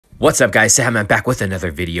What's up, guys? Sam, I'm back with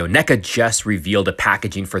another video. NECA just revealed the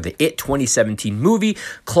packaging for the IT 2017 movie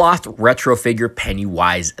cloth retro figure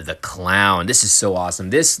Pennywise the Clown. This is so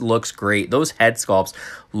awesome. This looks great. Those head sculpts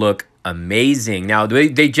look amazing. Now,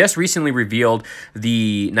 they just recently revealed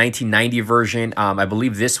the 1990 version. I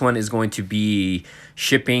believe this one is going to be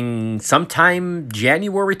shipping sometime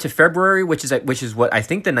January to February, which is what I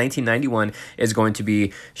think the 1991 is going to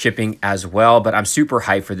be shipping as well. But I'm super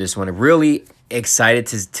hyped for this one. Really excited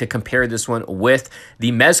to compare this one with the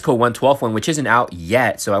Mezco 112 one, which isn't out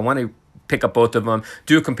yet. So I want to pick up both of them,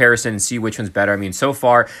 do a comparison, and see which one's better. I mean, so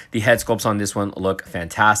far, the head sculpts on this one look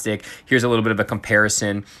fantastic. Here's a little bit of a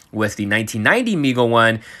comparison with the 1990 Meagle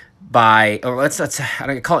one by, or let's I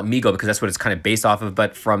don't call it Meagle because that's what it's kind of based off of,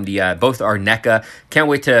 but from the both are NECA. Can't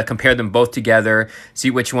wait to compare them both together,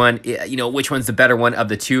 see which one, which one's the better one of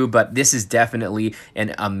the two. But this is definitely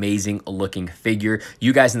an amazing looking figure.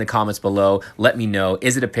 You guys in the comments below, let me know,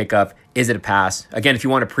 is it a pickup? Is it a pass? Again, if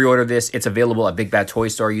you want to pre-order this, it's available at Big Bad Toy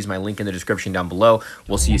Store. Use my link in the description down below.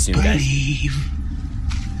 We'll see you soon, guys.